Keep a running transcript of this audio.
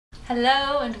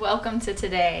Hello and welcome to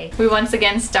today. We once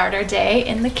again start our day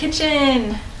in the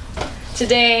kitchen.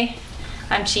 Today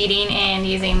I'm cheating and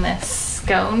using this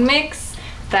scone mix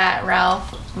that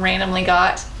Ralph randomly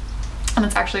got, and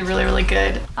it's actually really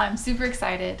good. I'm super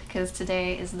excited because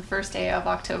today is the first day of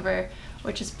October,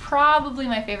 which is probably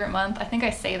my favorite month. I think I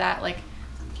say that like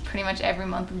pretty much every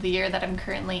month of the year that I'm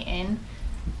currently in,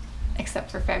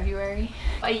 except for February.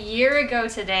 A year ago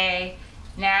today,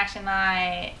 Nash and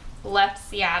I left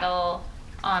Seattle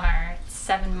on our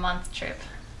 7-month trip,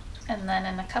 and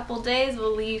then in a couple days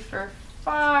we'll leave for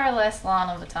far less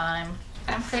long of a time.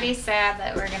 I'm pretty sad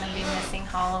that we're gonna be missing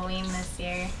Halloween this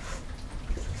year.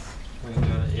 We're gonna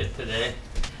go to it today.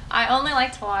 I only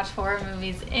like to watch horror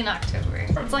movies in October.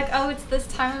 It's like, oh, it's this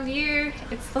time of year,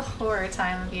 it's the horror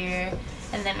time of year,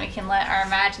 and then we can let our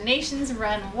imaginations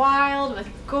run wild with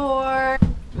gore.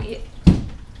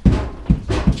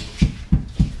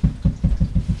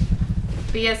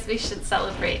 But yes, we should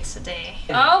celebrate today.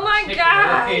 Oh my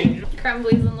god!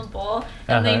 Crumbly's in the bowl,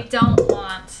 and they don't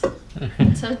want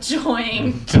to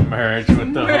join. To merge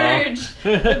with the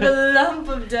with the lump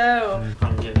of dough.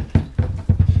 I'm getting.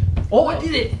 Oh, it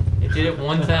did it! It did it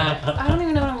one time. I don't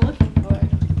even know what I'm looking for.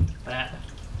 That.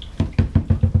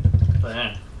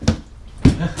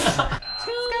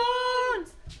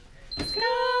 Scones!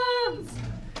 Scones!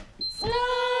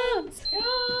 Scones!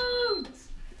 Scones!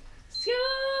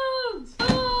 Scones!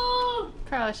 Oh!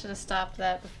 Probably should have stopped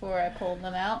that before I pulled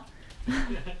them out.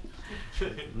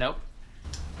 Nope.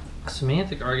 A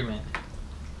semantic argument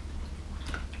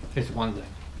is one thing.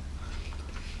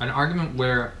 An argument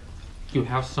where you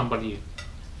have somebody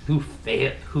who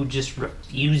just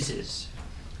refuses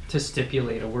to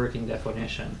stipulate a working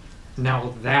definition.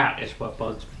 Now that is what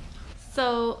bugs me.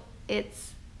 So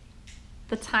it's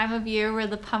the time of year where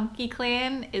the Pumpkin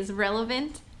Clan is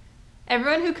relevant.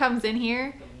 Everyone who comes in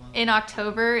here in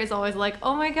October is always like,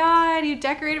 oh my god, you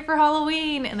decorated for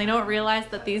Halloween, and they don't realize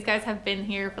that these guys have been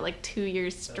here for like 2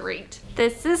 years straight.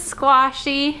 This is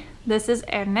Squashy, this is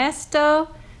Ernesto,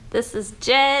 this is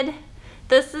Jed,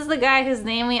 this is the guy whose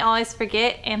name we always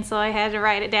forget, and so I had to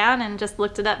write it down and just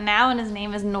looked it up now, and his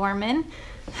name is Norman.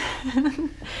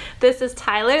 This is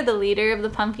Tyler, the leader of the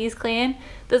Pumpkins clan.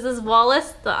 This is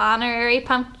Wallace, the honorary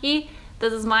Pumpkin.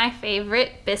 This is my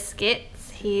favorite, Biscuit.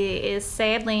 He is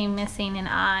sadly missing an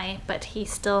eye, but he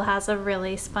still has a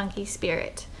really spunky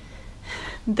spirit.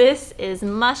 This is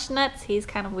Mushnuts, he's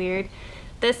kind of weird.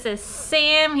 This is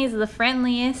Sam, he's the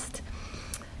friendliest.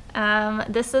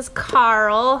 This is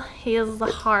Carl, he is the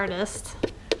hardest.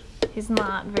 He's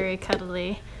not very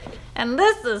cuddly. And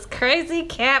this is Crazy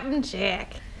Captain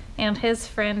Jack and his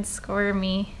friend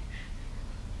Squirmy.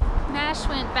 Nash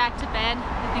went back to bed.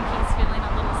 I think he's feeling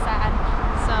a little sad,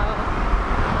 so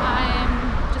I'm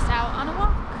just out on a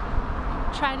walk,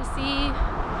 try to see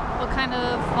what kind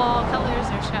of fall colors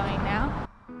are showing now.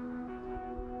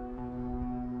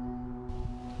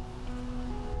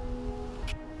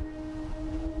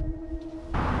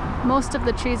 Most of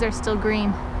the trees are still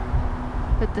green,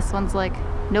 but this one's like,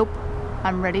 nope,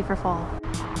 I'm ready for fall.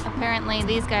 Apparently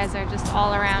these guys are just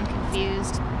all around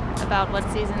confused about what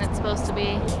season it's supposed to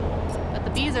be, but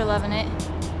the bees are loving it.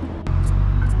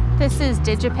 This is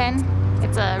DigiPen.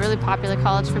 It's a really popular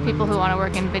college for people who want to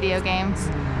work in video games.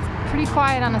 Pretty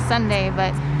quiet on a Sunday,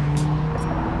 but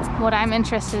what I'm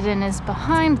interested in is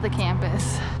behind the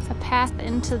campus. A path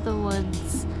into the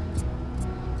woods.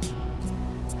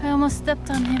 I almost stepped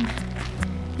on him.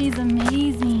 He's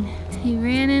amazing. He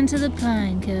ran into the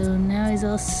pine cone. Now he's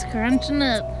all scrunching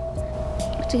up.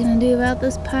 What you gonna do about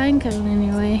this pine cone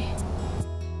anyway?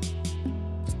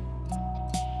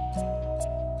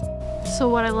 So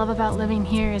what I love about living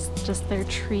here is just there are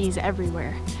trees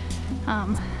everywhere.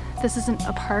 This isn't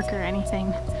a park or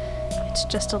anything. It's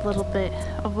just a little bit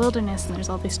of wilderness, and there's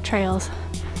all these trails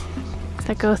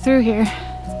that go through here.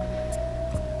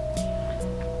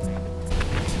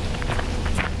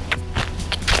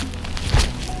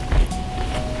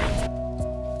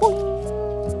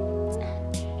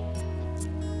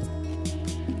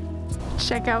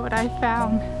 Check out what I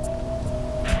found.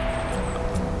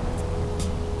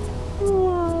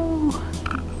 Whoa.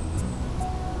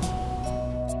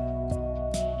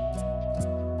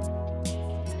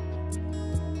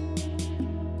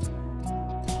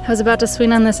 I was about to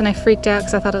swing on this and I freaked out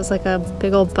because I thought it was like a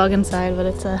big old bug inside, but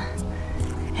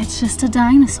it's just a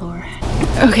dinosaur.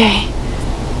 Okay,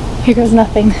 here goes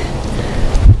nothing.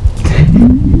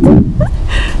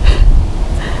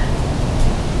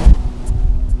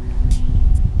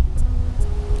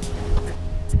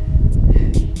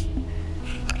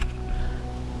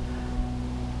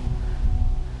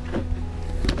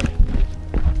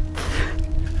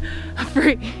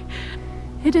 free.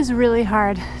 It is really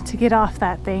hard to get off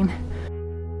that thing.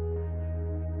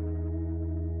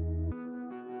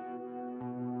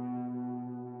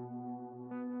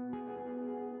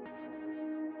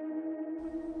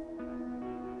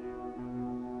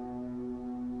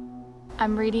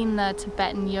 I'm reading the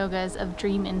Tibetan Yogas of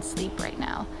Dream and Sleep right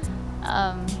now.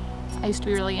 I used to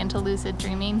be really into lucid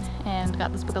dreaming and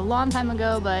got this book a long time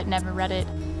ago, but never read it.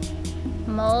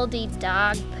 Moldy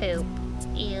dog poop.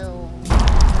 Ew.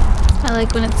 I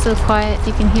like when it's so quiet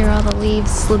you can hear all the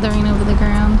leaves slithering over the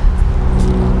ground.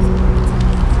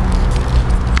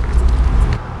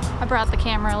 I brought the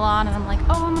camera along and I'm like,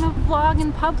 oh, I'm gonna vlog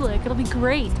in public, it'll be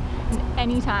great. And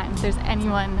anytime there's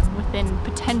anyone within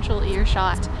potential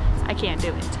earshot, I can't do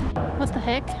it. What the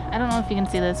heck? I don't know if you can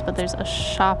see this, but there's a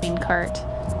shopping cart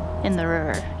in the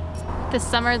river. This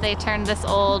summer they turned this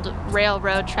old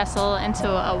railroad trestle into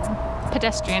a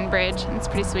pedestrian bridge, and it's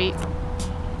pretty sweet.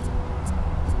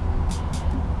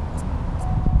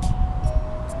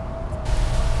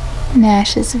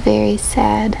 Nash is very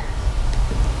sad.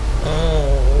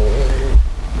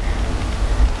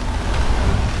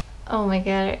 Oh my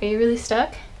god, are you really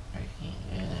stuck?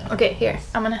 Okay, here,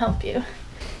 I'm gonna help you.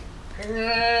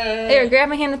 Here, grab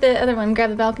my hand with the other one, grab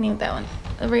the balcony with that one,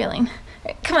 the railing.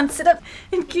 Right, come on, sit up,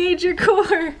 engage your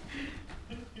core.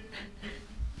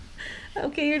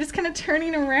 Okay, you're just kind of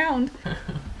turning around.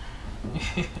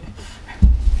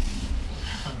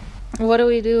 What do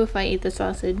we do if I eat the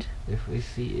sausage? If we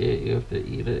see it, you have to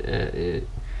eat it at it.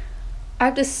 I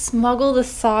have to smuggle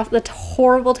the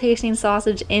horrible tasting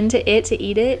sausage into it to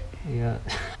eat it? Yeah.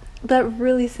 That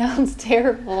really sounds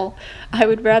terrible. I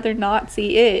would rather not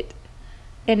see it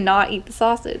and not eat the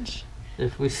sausage.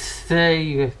 If we say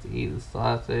you have to eat the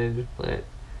sausage, but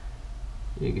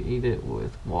you can eat it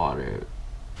with water.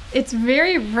 It's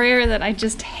very rare that I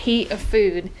just hate a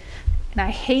food, and I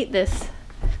hate this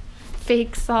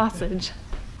fake sausage.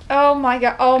 Oh my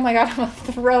god, I'm gonna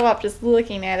throw up just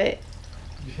looking at it.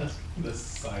 Just the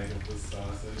sight of the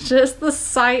sausage. Just the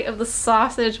sight of the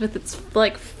sausage with its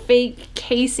like fake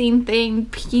casing thing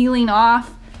peeling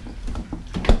off.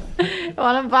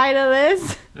 Want a bite of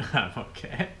this? I'm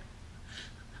okay.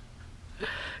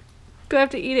 Do I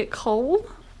have to eat it cold?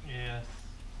 Yes.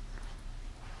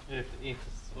 You have to eat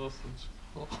the sausage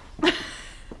cold.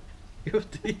 You have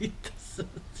to eat the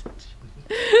sausage.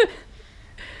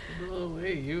 No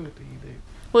way you would eat it.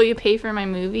 Will you pay for my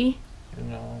movie?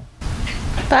 No.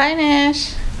 Bye,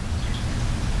 Nash.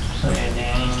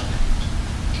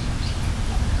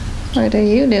 What are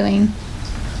you doing?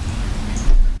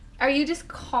 Are you just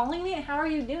calling it? How are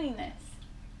you doing this?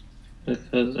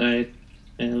 Because I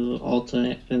have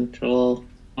alternate control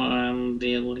on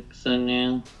the Alexa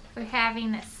now. We're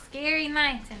having a scary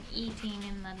night and eating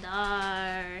in the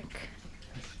dark.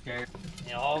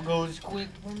 It all goes quick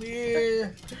from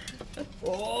here.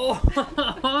 Oh,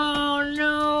 oh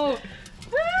no!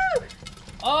 Woo!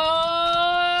 Oh!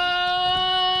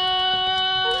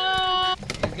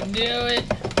 You can do it.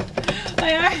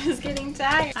 My arm is getting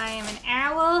tired. I am an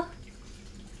owl.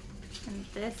 And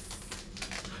this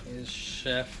is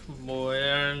Chef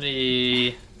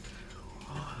Boyardee.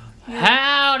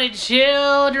 Howdy,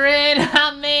 children!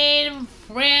 I made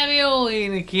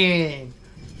ravioli again.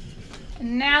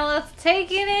 And now let's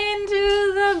take it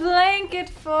into the blanket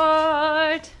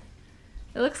fort.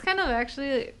 It looks kind of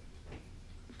actually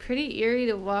pretty eerie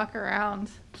to walk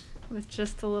around with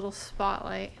just a little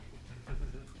spotlight.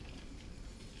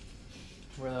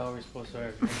 Where are we supposed to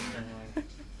have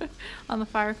anyway? On the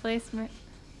fireplace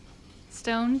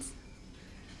stones.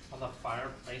 On the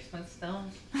fire placement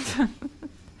stone? On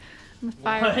the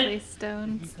fireplace Did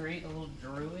stones. you create a little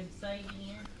druid site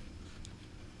here?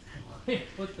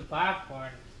 Put the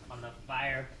popcorn on the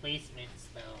fire placement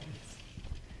stones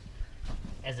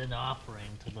as an offering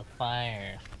to the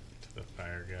fire. To the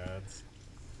fire gods.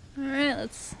 Alright,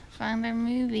 let's find our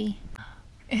movie.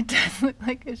 It does look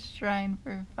like a shrine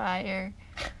for fire.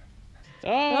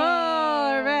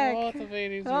 Oh, we're back.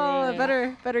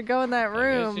 I better go in that I guess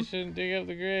room. you shouldn't dig up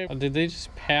the grave. Did they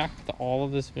just pack all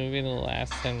of this movie in the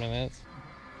last 10 minutes?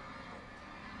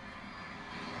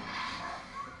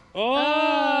 Oh!